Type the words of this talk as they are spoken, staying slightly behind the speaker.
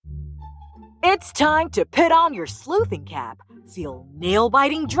It's time to put on your sleuthing cap, feel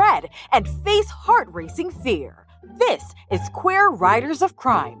nail-biting dread, and face heart-racing fear. This is Queer Writers of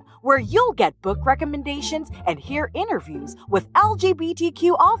Crime, where you'll get book recommendations and hear interviews with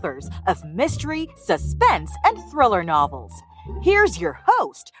LGBTQ authors of mystery, suspense, and thriller novels. Here's your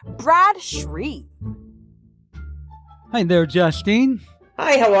host, Brad Shreve. Hi there, Justine.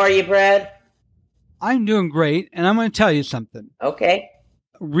 Hi, how are you, Brad? I'm doing great, and I'm going to tell you something. Okay.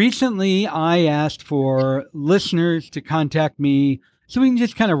 Recently, I asked for listeners to contact me so we can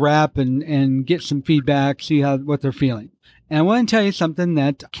just kind of wrap and get some feedback, see what they're feeling. And I want to tell you something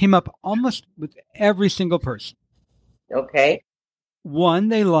that came up almost with every single person. Okay. One,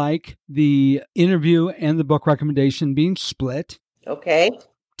 they like the interview and the book recommendation being split. Okay.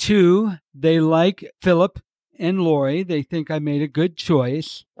 Two, they like Philip and Lori. They think I made a good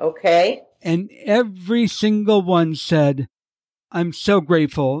choice. Okay. And every single one said, I'm so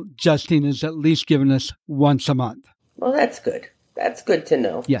grateful Justine has at least given us once a month. Well, that's good. That's good to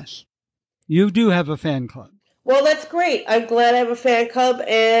know. Yes. You do have a fan club. Well, that's great. I'm glad I have a fan club,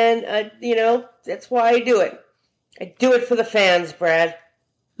 and, that's why I do it. I do it for the fans, Brad.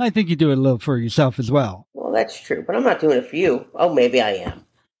 I think you do it a little for yourself as well. Well, that's true, but I'm not doing it for you. Oh, maybe I am.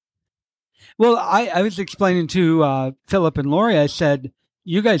 Well, I was explaining to Philip and Lori, I said,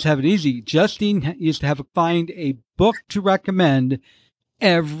 you guys have it easy. Justine used to find a book to recommend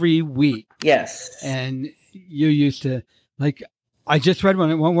every week. Yes. And you used to, I just read one,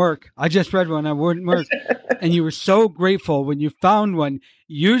 it won't work. I just read one, it wouldn't work. And you were so grateful when you found one,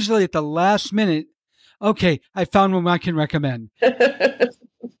 usually at the last minute, okay, I found one I can recommend.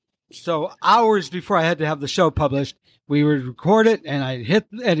 So hours before I had to have the show published, we would record it and I'd hit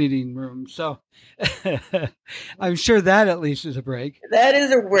the editing room. So I'm sure that at least is a break. That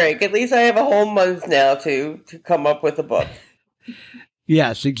is a break. At least I have a whole month now to come up with a book.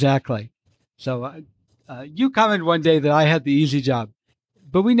 Yes, exactly. So you commented one day that I had the easy job,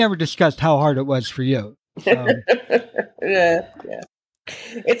 but we never discussed how hard it was for you. So. Yeah.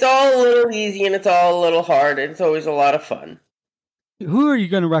 It's all a little easy and it's all a little hard. It's always a lot of fun. Who are you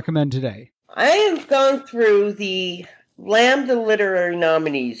going to recommend today? I have gone through the Lambda Literary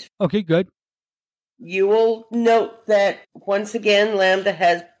nominees. Okay, good. You will note that, once again, Lambda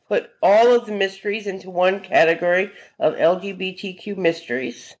has put all of the mysteries into one category of LGBTQ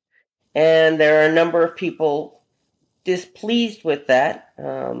mysteries. And there are a number of people displeased with that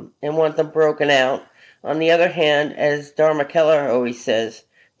and want them broken out. On the other hand, as Dharma Keller always says,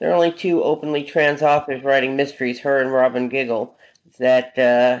 there are only two openly trans authors writing mysteries, her and Robin Giggle.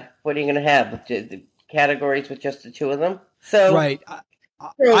 That what are you going to have? The categories with just the two of them? So right.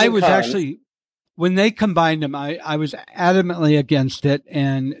 I was actually, when they combined them, I was adamantly against it.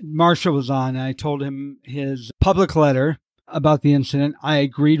 And Marshall was on. And I told him his public letter about the incident. I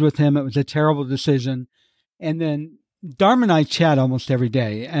agreed with him. It was a terrible decision. And then Dharma and I chat almost every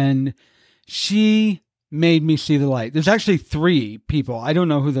day. And she made me see the light. There's actually three people. I don't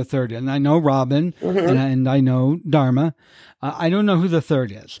know who the third is. And I know Robin and I know Dharma. I don't know who the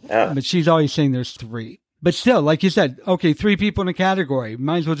third is, but she's always saying there's three. But still, like you said, okay, three people in a category.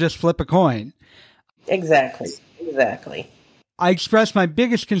 Might as well just flip a coin. Exactly. I expressed my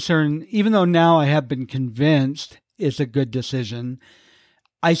biggest concern, even though now I have been convinced it's a good decision.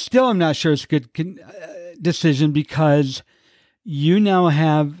 I still am not sure it's a good decision because you now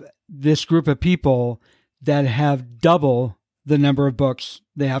have this group of people that have double the number of books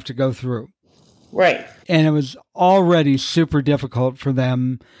they have to go through. Right. And it was already super difficult for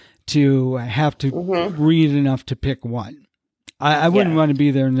them to have to read enough to pick one. I wouldn't want to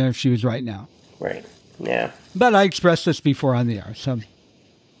be there in their shoes right now. Right. Yeah. But I expressed this before on the air, so.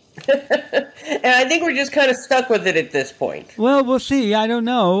 And I think we're just kind of stuck with it at this point. Well, we'll see. I don't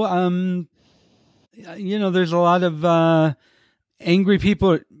know. There's a lot of angry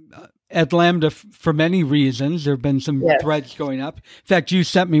people at Lambda for many reasons. There have been some threads going up. In fact, you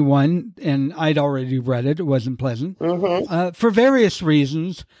sent me one, and I'd already read it. It wasn't pleasant. For various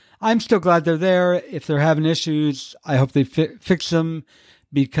reasons. I'm still glad they're there. If they're having issues, I hope they fix them,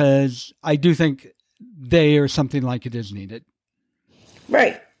 because I do think they or something like it is needed.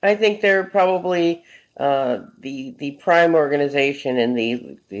 Right. I think they're probably the prime organization in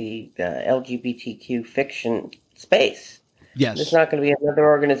the LGBTQ fiction space. Yes. There's not going to be another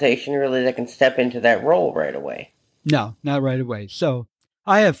organization really that can step into that role right away. No, not right away. So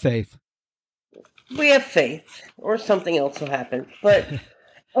I have faith. We have faith, or something else will happen. But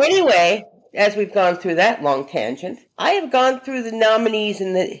anyway, as we've gone through that long tangent, I have gone through the nominees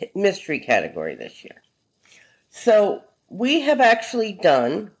in the mystery category this year. So we have actually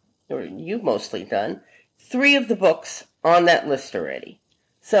done, or you've mostly done, 3 of the books on that list already.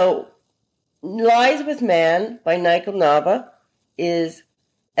 So Lies with Man by Nigel Nava is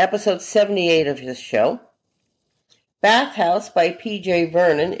episode 78 of his show. Bathhouse by P.J.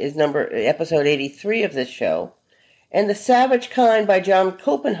 Vernon is episode 83 of this show. And The Savage Kind by John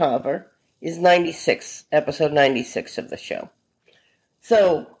Copenhaver is episode 96 of the show.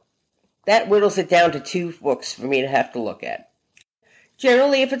 So that whittles it down to 2 books for me to have to look at.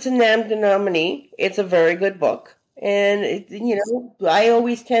 Generally, if it's a NAMDA nominee, it's a very good book. And, I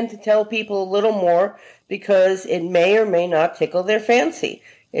always tend to tell people a little more because it may or may not tickle their fancy.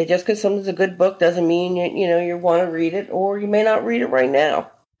 Just because something's a good book doesn't mean, you want to read it, or you may not read it right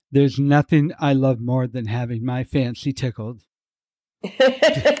now. There's nothing I love more than having my fancy tickled.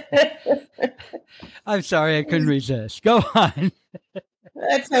 I'm sorry, I couldn't resist. Go on.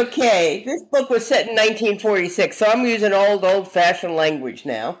 That's okay. This book was set in 1946, so I'm using old-fashioned language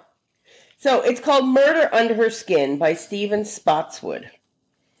now. So it's called Murder Under Her Skin by Stephen Spotswood.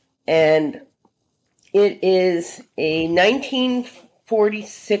 And it is a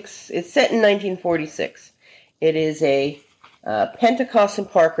 1946, it's set in 1946. It is a Pentecost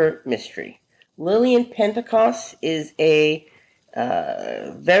and Parker mystery. Lillian Pentecost is a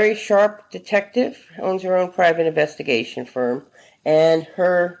very sharp detective, owns her own private investigation firm, and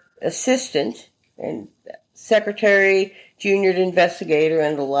her assistant and secretary, junior investigator,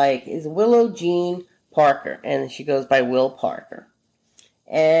 and the like is Willow Jean Parker, and she goes by Will Parker.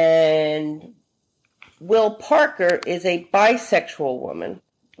 And Will Parker is a bisexual woman,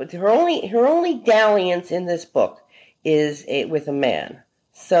 but her only dalliance in this book is with a man.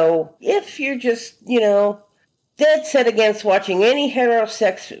 So if you're just, dead set against watching any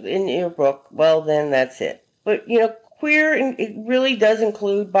heterosex in your book, well, then that's it. But, queer, it really does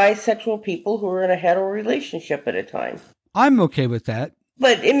include bisexual people who are in a hetero relationship at a time. I'm okay with that.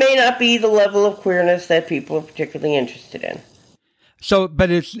 But it may not be the level of queerness that people are particularly interested in. So,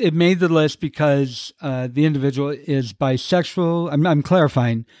 but it made the list because the individual is bisexual. I'm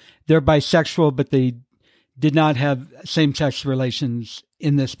clarifying. They're bisexual, but they did not have same-sex relations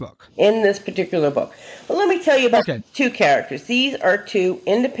in this book. In this particular book. Well, let me tell you about 2 characters. These are 2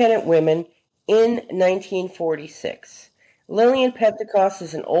 independent women in 1946. Lillian Pentecost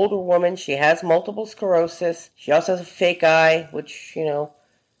is an older woman. She has multiple sclerosis. She also has a fake eye, which,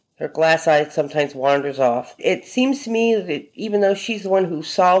 her glass eye sometimes wanders off. It seems to me that even though she's the one who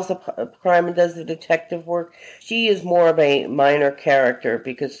solves the crime and does the detective work, she is more of a minor character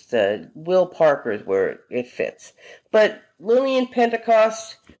because Will Parker is where it fits. But Lillian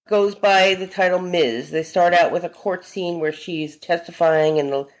Pentecost goes by the title Ms. They start out with a court scene where she's testifying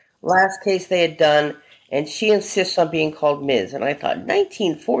in the last case they had done, and she insists on being called Ms. And I thought,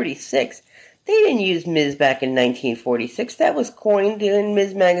 1946? They didn't use Ms. back in 1946. That was coined when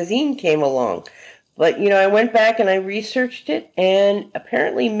Ms. Magazine came along. But, I went back and I researched it, and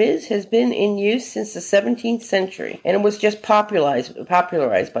apparently Ms. has been in use since the 17th century. And it was just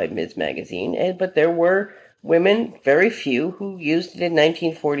popularized by Ms. Magazine. But there were women, very few, who used it in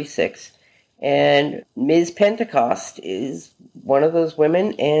 1946. And Ms. Pentecost is one of those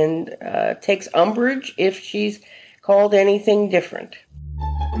women and takes umbrage if she's called anything different.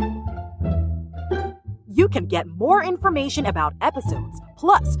 You can get more information about episodes,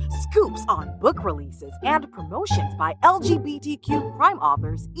 plus scoops on book releases and promotions by LGBTQ crime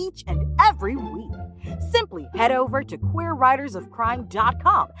authors each and every week. Simply head over to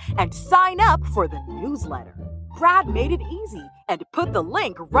queerwritersofcrime.com and sign up for the newsletter. Brad made it easy and put the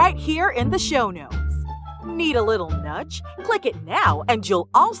link right here in the show notes. Need a little nudge? Click it now and you'll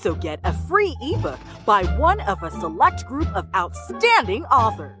also get a free ebook by one of a select group of outstanding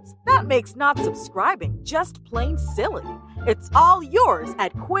authors. That makes not subscribing just plain silly. It's all yours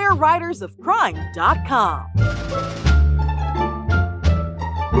at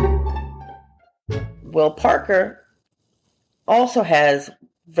queerwritersofcrime.com. Will Parker also has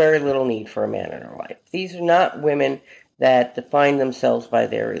very little need for a man in her life. These are not women that define themselves by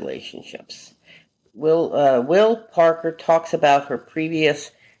their relationships. Will Parker talks about her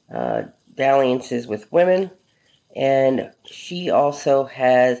previous dalliances with women, and she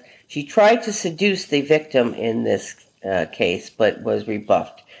tried to seduce the victim in this case, but was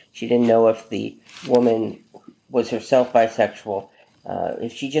rebuffed. She didn't know if the woman was herself bisexual.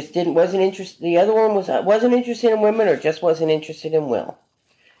 If she just wasn't interested, the other one wasn't interested in women, or just wasn't interested in Will.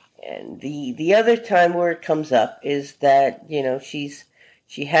 And the other time where it comes up is that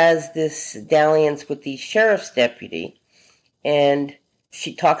she has this dalliance with the sheriff's deputy, and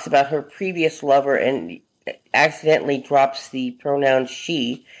she talks about her previous lover and accidentally drops the pronoun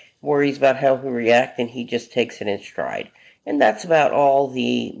she, worries about how he'll react, and he just takes it in stride. And that's about all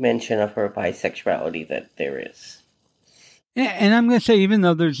the mention of her bisexuality that there is. And I'm going to say, even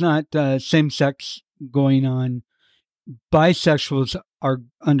though there's not same sex going on, bisexuals are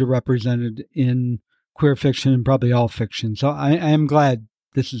underrepresented in queer fiction and probably all fiction. So I am glad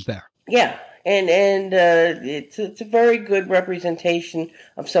this is there. Yeah. And it's a very good representation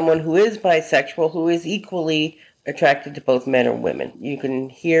of someone who is bisexual, who is equally attracted to both men and women. You can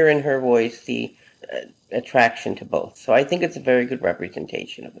hear in her voice the attraction to both. So I think it's a very good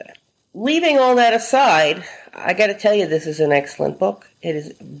representation of that. Leaving all that aside, I got to tell you, this is an excellent book. It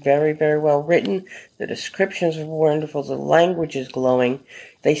is very, very well written. The descriptions are wonderful. The language is glowing.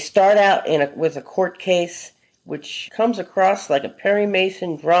 They start out with a court case, which comes across like a Perry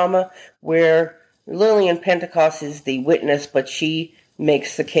Mason drama, where Lillian Pentecost is the witness, but she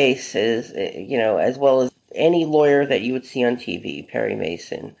makes the case as well as any lawyer that you would see on TV, Perry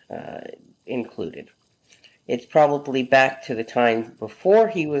Mason included. It's probably back to the time before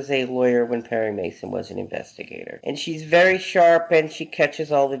he was a lawyer, when Perry Mason was an investigator. And she's very sharp, and she catches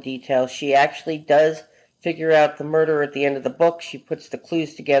all the details. She actually does figure out the murder at the end of the book. She puts the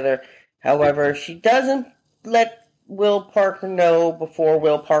clues together. However, she doesn't let Will Parker know before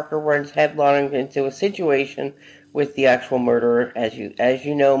Will Parker runs headlong into a situation with the actual murderer. As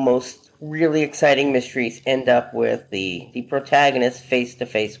you know, most really exciting mysteries end up with the protagonist face to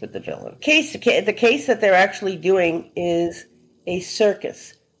face with the villain. The case that they're actually doing is a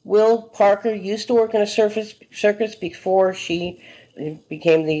circus. Will Parker used to work in a circus before she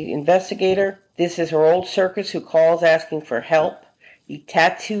became the investigator. This is her old circus who calls asking for help. The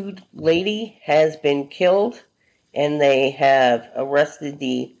tattooed lady has been killed, and they have arrested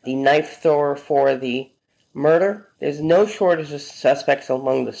the knife thrower for the murder. There's no shortage of suspects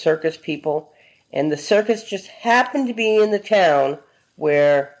among the circus people, and the circus just happened to be in the town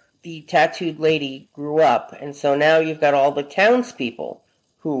where the tattooed lady grew up, and so now you've got all the townspeople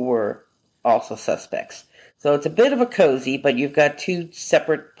who were also suspects. So it's a bit of a cozy, but you've got two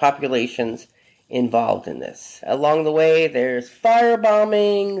separate populations involved in this. Along the way, there's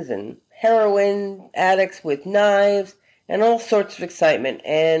firebombings and heroin addicts with knives and all sorts of excitement,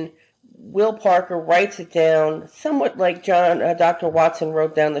 and Will Parker writes it down somewhat like Dr. Watson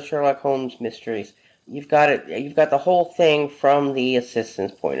wrote down the Sherlock Holmes mysteries. You've got the whole thing from the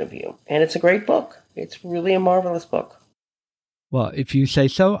assistant's point of view. And it's a great book. It's really a marvelous book. Well, if you say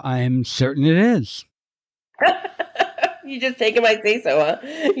so, I'm certain it is. You just taking my say-so,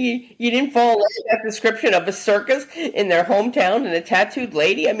 huh? You didn't fall in love with that description of a circus in their hometown and a tattooed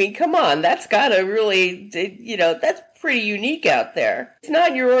lady? I mean, come on. That's got to really, that's pretty unique out there. It's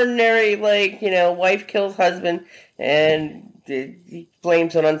not your ordinary, wife kills husband and he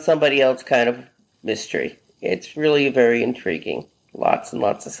blames it on somebody else kind of mystery. It's really very intriguing. Lots and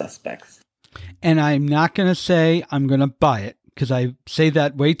lots of suspects. And I'm not going to say I'm going to buy it, because I say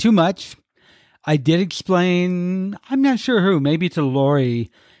that way too much. I did explain, I'm not sure who, maybe to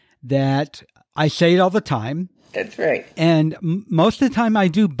Lori, that I say it all the time. That's right. And most of the time I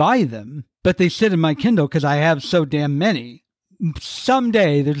do buy them, but they sit in my Kindle because I have so damn many.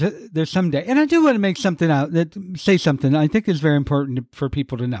 Someday, there's someday. And I do want to make something out, say something I think is very important for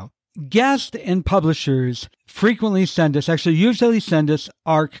people to know. Guests and publishers frequently usually send us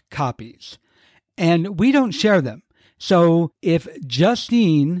ARC copies, and we don't share them. So if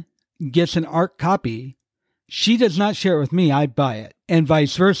Justine gets an ARC copy, she does not share it with me, I buy it. And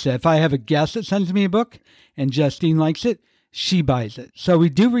vice versa. If I have a guest that sends me a book and Justine likes it, she buys it. So we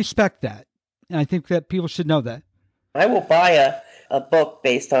do respect that. And I think that people should know that. I will buy a book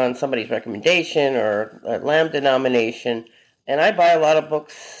based on somebody's recommendation or a Lambda nomination, and I buy a lot of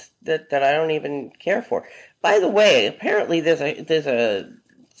books that I don't even care for. By the way, apparently there's a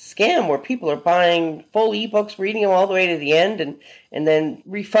scam where people are buying full ebooks, reading them all the way to the end, and then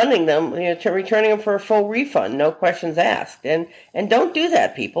refunding them, returning them for a full refund, no questions asked. And don't do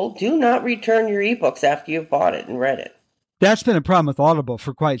that, people. Do not return your ebooks after you've bought it and read it. That's been a problem with Audible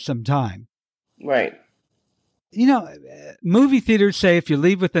for quite some time. Right. Movie theaters say if you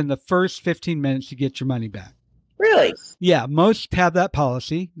leave within the first 15 minutes, you get your money back. Really? Yeah, most have that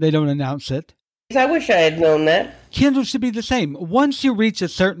policy. They don't announce it. I wish I had known that. Kindle should be the same. Once you reach a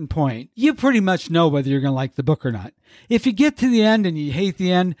certain point, you pretty much know whether you're going to like the book or not. If you get to the end and you hate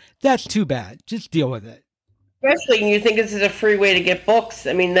the end, that's too bad. Just deal with it. Especially when you think this is a free way to get books.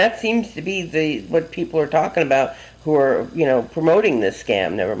 I mean, that seems to be what people are talking about who are, promoting this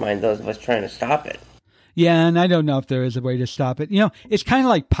scam. Never mind those of us trying to stop it. Yeah, and I don't know if there is a way to stop it. It's kind of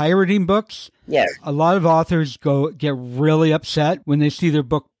like pirating books. Yes. A lot of authors get really upset when they see their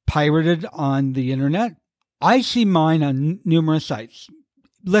book pirated on the internet. I see mine on numerous sites.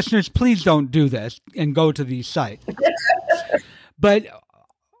 Listeners, please don't do this and go to these sites. But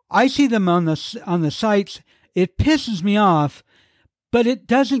I see them on the sites, It pisses me off, but it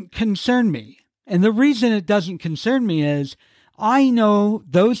doesn't concern me. And the reason it doesn't concern me is I know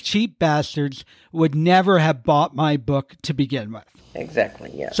those cheap bastards would never have bought my book to begin with.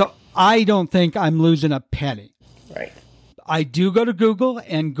 Exactly, yeah. So I don't think I'm losing a penny. Right. I do go to Google,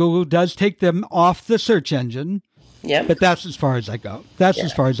 and Google does take them off the search engine. Yeah. But that's as far as I go.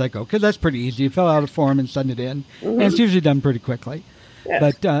 As far as I go, because that's pretty easy. You fill out a form and send it in, and it's usually done pretty quickly. Yes.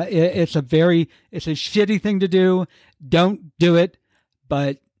 But it's a shitty thing to do. Don't do it.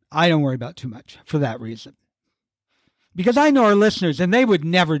 But I don't worry about too much for that reason. Because I know our listeners, and they would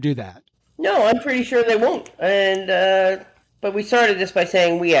never do that. No, I'm pretty sure they won't. And but we started this by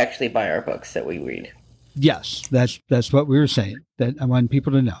saying we actually buy our books that we read. Yes, that's what we were saying. That I want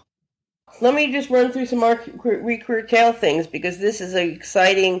people to know. Let me just run through some Recruit Tale things, because this is an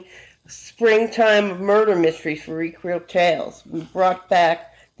exciting springtime of murder mysteries for Recruit Tales. We brought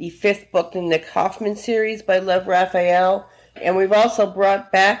back the 5th book in the Nick Hoffman series by Lev Raphael, and we've also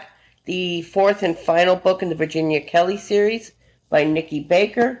brought back the 4th and final book in the Virginia Kelly series by Nikki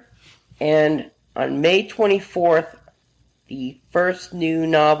Baker. And on May 24th, the first new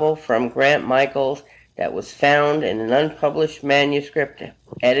novel from Grant Michaels that was found in an unpublished manuscript,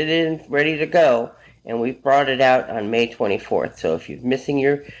 edited and ready to go, and we brought it out on May 24th. So if you're missing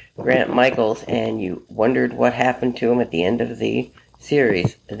your Grant Michaels and you wondered what happened to him at the end of the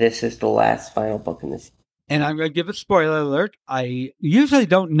series, this is the last final book in this. And I'm going to give a spoiler alert. I usually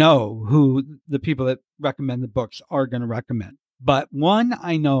don't know who the people that recommend the books are going to recommend. But one,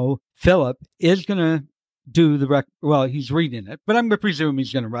 I know Philip is going to do he's reading it, but I'm going to presume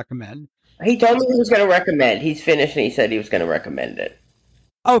he's going to recommend. He told me he was going to recommend. He's finished and he said he was going to recommend it.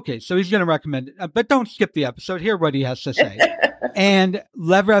 Okay, so he's going to recommend it. But don't skip the episode. Hear what he has to say. And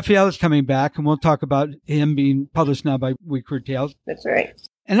Lev Raphael is coming back, and we'll talk about him being published now by Recruit Tales. That's right.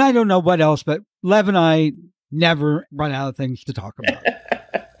 And I don't know what else, but Lev and I never run out of things to talk about.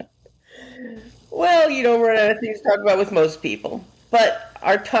 Well, you don't run out of things to talk about with most people. But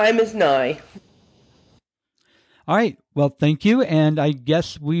our time is nigh. All right. Well, thank you. And I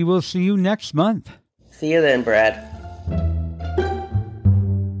guess we will see you next month. See you then, Brad.